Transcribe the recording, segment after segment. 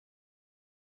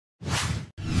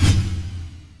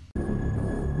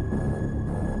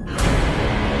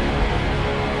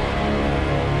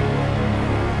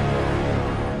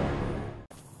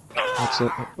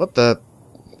Excellent. What the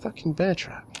fucking bear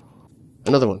trap?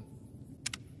 Another one.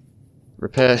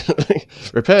 Repair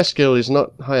repair skill is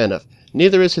not high enough.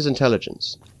 Neither is his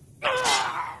intelligence.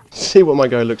 See what my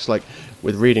guy looks like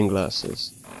with reading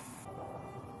glasses.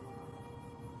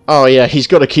 Oh yeah, he's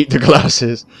got to keep the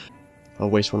glasses. I'll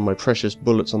waste one of my precious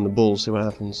bullets on the bull, see what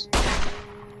happens.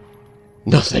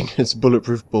 Nothing. It's a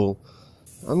bulletproof bull.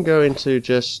 I'm going to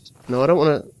just... No, I don't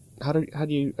want to... How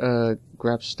do you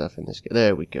grab stuff in this game?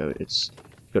 There we go. It's...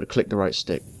 You've got to click the right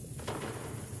stick.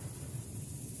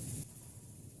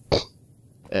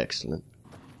 Excellent.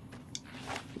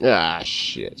 Ah,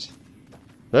 shit.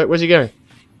 Look, where's he going?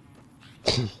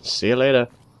 See you later.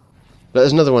 But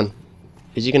there's another one.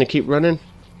 Is he going to keep running?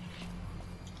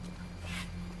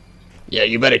 Yeah,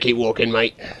 you better keep walking,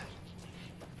 mate.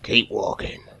 Keep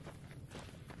walking.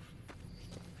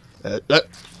 Look.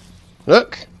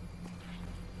 Look.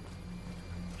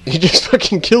 He just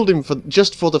fucking killed him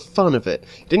just for the fun of it.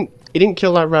 He didn't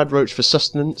kill that rad roach for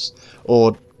sustenance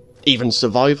or even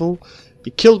survival. He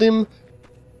killed him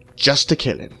just to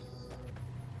kill him.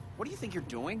 What do you think you're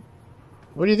doing?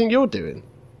 What do you think you're doing?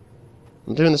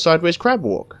 I'm doing the sideways crab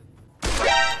walk.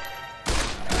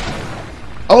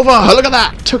 Over! Look at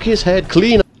that! Took his head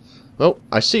clean. Oh,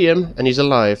 I see him, and he's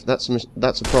alive. That's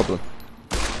a problem.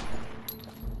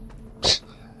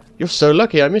 You're so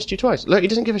lucky I missed you twice. Look, he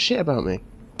doesn't give a shit about me.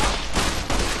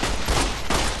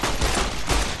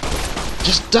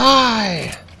 Just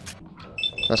die!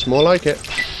 That's more like it.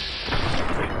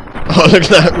 Oh, look at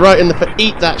that! Right in the...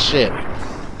 Eat that shit!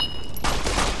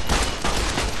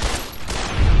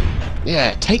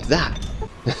 Yeah, take that!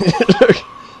 Look!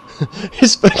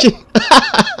 His fucking...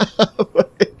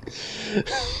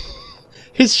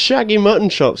 His shaggy mutton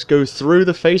chops go through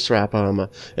the face wrap armor,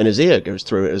 and his ear goes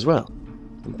through it as well.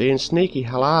 I'm being sneaky,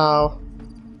 hello.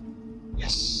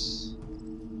 Yes.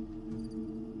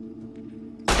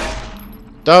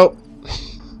 Dope.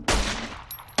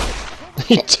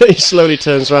 He slowly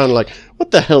turns around like,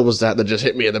 what the hell was that just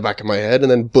hit me in the back of my head,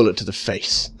 and then bullet to the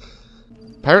face.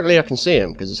 Apparently I can see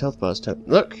him, because his health bar's turned.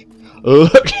 Look!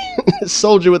 Look!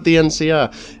 Soldier with the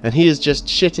NCR, and he is just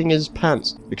shitting his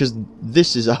pants, because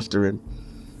this is after him.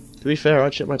 To be fair,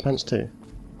 I'd shit my pants too.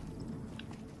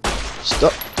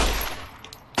 Stop!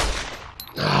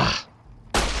 Ah.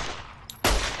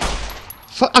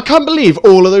 I can't believe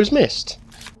all of those missed!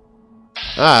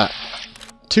 Ah.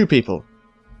 2 people.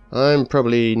 I'm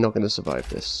probably not going to survive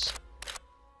this.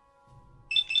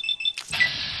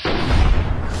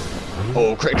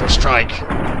 Oh, critical strike!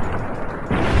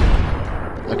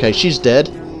 Okay, she's dead.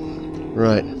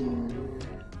 Right.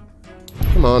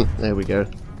 Come on, there we go.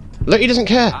 Look, he doesn't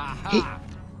care!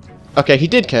 Okay, he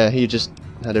did care, he just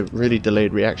had a really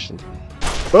delayed reaction.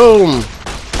 Boom!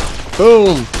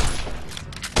 Boom!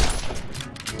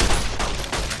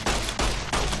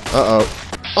 Uh-oh.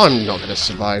 I'm not gonna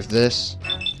survive this.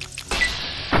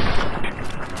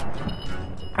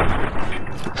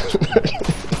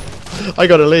 I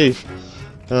gotta leave.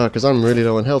 Oh, because I'm really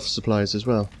low on health supplies as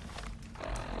well.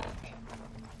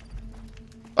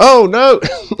 Oh, no!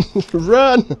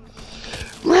 Run!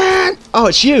 Run! Oh,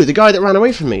 it's you, the guy that ran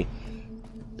away from me.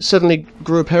 Suddenly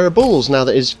grew a pair of balls now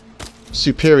that his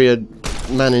superior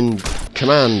man in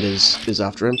command is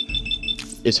after him.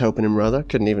 Is helping him, rather.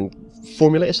 Couldn't even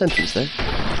formulate a sentence there.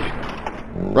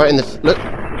 Right in the... Look!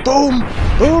 Boom!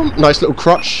 Boom! Nice little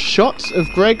crotch shot of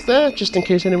Greg there, just in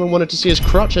case anyone wanted to see his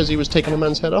crotch as he was taking a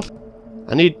man's head off.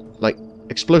 I need, like,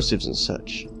 explosives and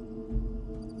such.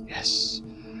 Yes.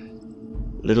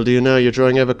 Little do you know, you're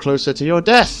drawing ever closer to your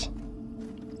death!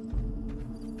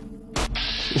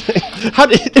 How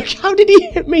did he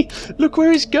hit me? Look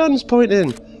where his gun's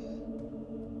pointing!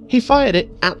 He fired it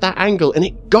at that angle and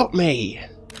it got me!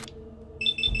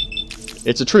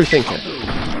 It's a true thinker.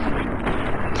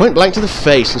 Point blank to the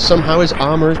face, and somehow his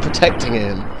armor is protecting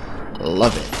him.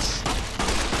 Love it.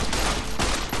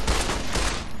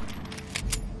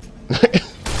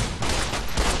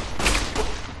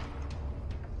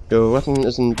 Your weapon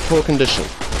is in poor condition.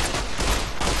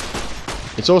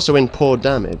 It's also in poor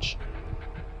damage.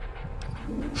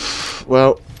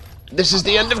 Well, this is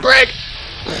the end of Greg!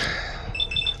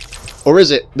 Or is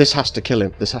it? This has to kill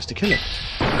him. This has to kill him.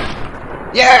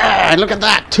 Yeah! Look at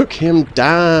that! Took him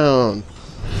down!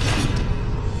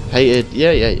 Hated.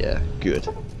 Yeah. Good.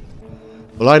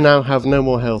 Well, I now have no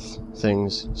more health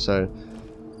things, so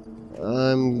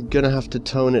I'm gonna have to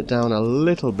tone it down a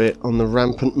little bit on the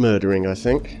rampant murdering, I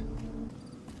think.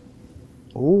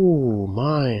 Ooh,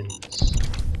 mines.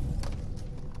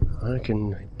 I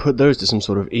can put those to some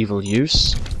sort of evil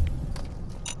use.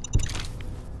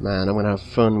 Man, I'm gonna have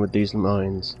fun with these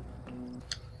mines.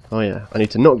 Oh yeah, I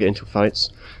need to not get into fights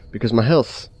Because my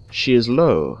health, she is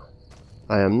low.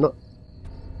 I am not...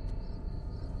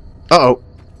 Uh-oh!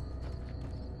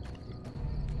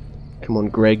 Come on,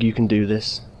 Greg, you can do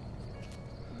this.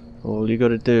 All you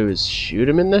gotta do is shoot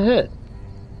him in the head.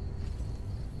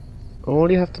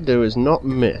 All you have to do is not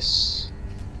miss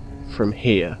from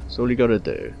here. That's all you gotta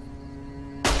do.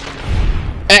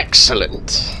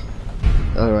 Excellent!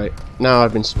 Alright, now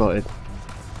I've been spotted.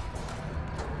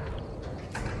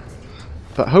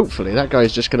 But hopefully that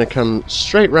guy's just gonna come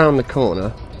straight round the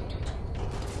corner.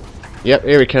 Yep,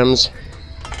 here he comes.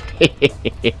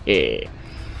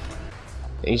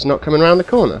 He's not coming round the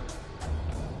corner.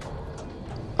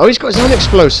 Oh, he's got his own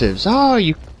explosives. Oh,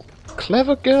 you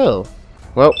clever girl.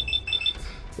 Well,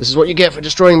 this is what you get for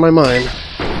destroying my mine.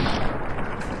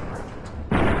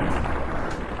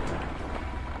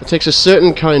 It takes a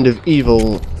certain kind of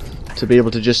evil to be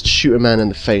able to just shoot a man in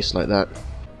the face like that.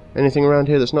 Anything around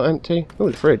here that's not empty? Oh,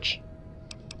 the fridge.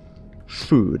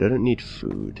 Food. I don't need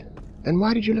food. And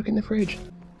why did you look in the fridge?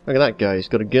 Look at that guy. He's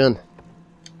got a gun.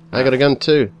 I got a gun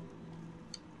too.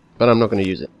 But I'm not going to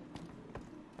use it.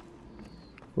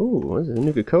 Ooh, what is it? A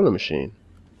Nuka-Cola machine.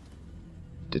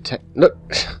 Detect... Look!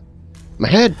 My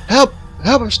head! Help!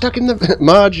 Help! I'm stuck in the...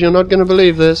 Marge, you're not going to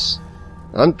believe this.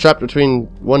 I'm trapped between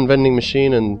one vending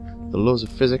machine and the laws of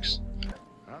physics.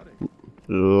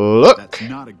 Look! That's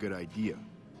not a good idea.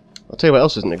 I'll tell you what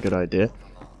else isn't a good idea.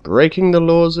 Breaking the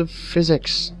laws of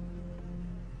physics.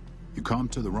 You come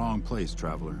to the wrong place,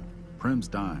 traveler. Prim's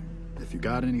dying. If you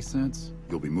got any sense,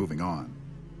 you'll be moving on.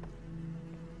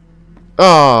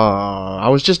 Ah, I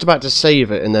was just about to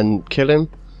save it and then kill him.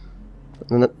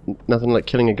 Nothing like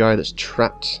killing a guy that's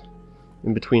trapped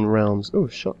in between realms. Oh,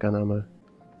 shotgun ammo.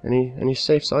 Any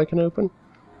safes I can open?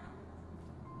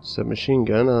 Submachine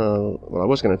gun. Well, I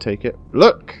was going to take it.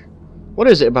 Look! What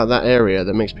is it about that area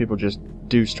that makes people just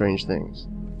do strange things?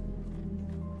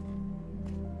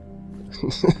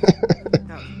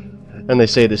 And they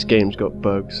say this game's got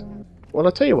bugs. Well,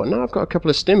 I'll tell you what, now I've got a couple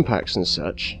of stim packs and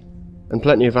such, and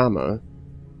plenty of ammo,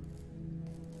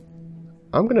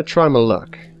 I'm going to try my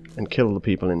luck and kill the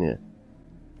people in here.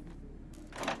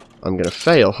 I'm going to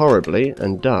fail horribly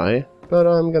and die, but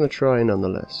I'm going to try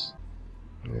nonetheless.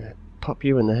 Pop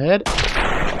you in the head.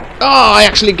 Oh, I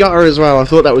actually got her as well. I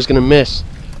thought that was going to miss.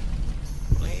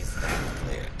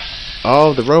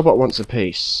 Oh, the robot wants a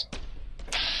piece.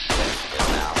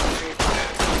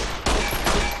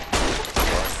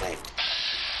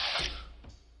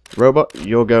 Robot,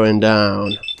 you're going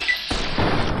down.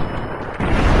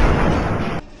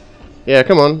 Yeah,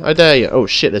 come on, I dare you. Oh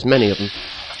shit, there's many of them.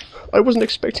 I wasn't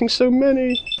expecting so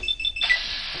many.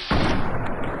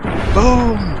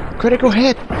 Boom! Critical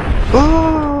hit!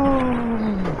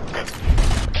 Boom!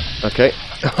 Okay.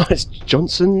 It's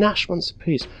Johnson Nash wants a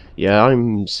piece. Yeah,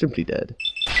 I'm simply dead.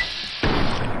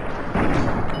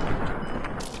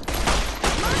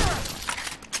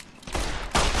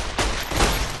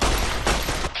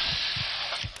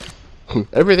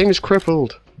 Everything's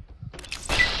crippled.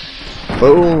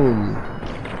 Boom.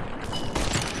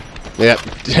 Yep,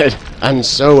 dead. And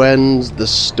so ends the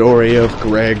story of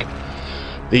Greg,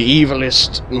 the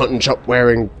evilest mutton chop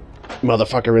wearing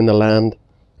motherfucker in the land.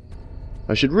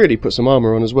 I should really put some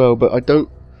armor on as well, but I don't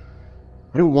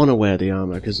want to wear the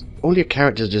armor because all your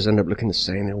characters just end up looking the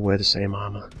same. They'll wear the same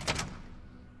armor.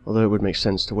 Although it would make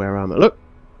sense to wear armor. Look.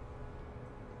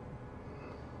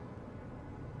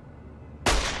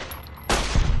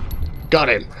 Got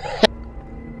him!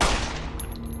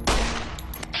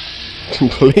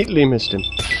 Completely missed him.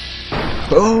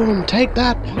 Boom! Take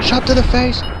that! Shot to the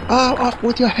face! Oh, off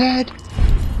with your head!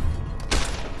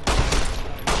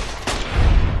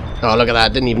 Oh, look at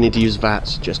that! Didn't even need to use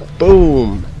VATS. Just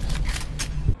boom!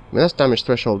 I mean, that's damage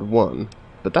threshold 1,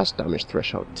 but that's damage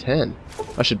threshold 10.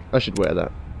 I should wear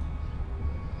that.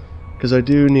 Because I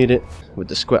do need it with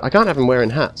the square. I can't have him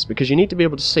wearing hats, because you need to be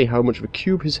able to see how much of a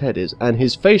cube his head is, and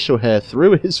his facial hair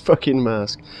through his fucking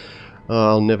mask. Oh,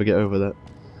 I'll never get over that.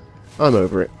 I'm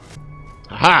over it.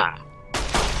 Aha!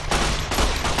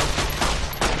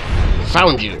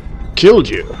 Found you! Killed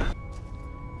you!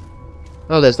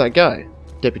 Oh, there's that guy.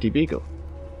 Deputy Beagle.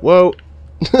 Whoa!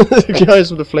 The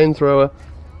guys with the flamethrower.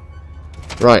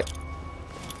 Right.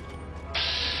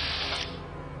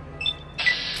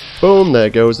 Boom, there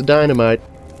goes the dynamite.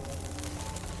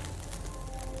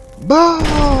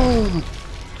 Boom!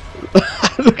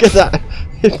 Look at that!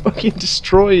 It fucking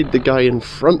destroyed the guy in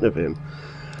front of him.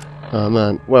 Oh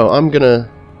man. Well, I'm gonna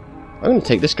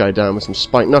take this guy down with some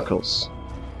spiked knuckles.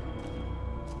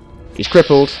 He's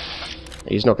crippled.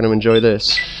 He's not gonna enjoy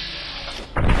this.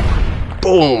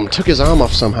 Boom! Took his arm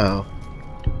off somehow.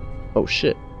 Oh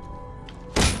shit.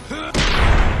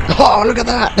 Oh, look at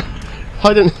that!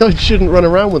 I shouldn't run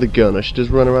around with a gun. I should just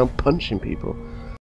run around punching people.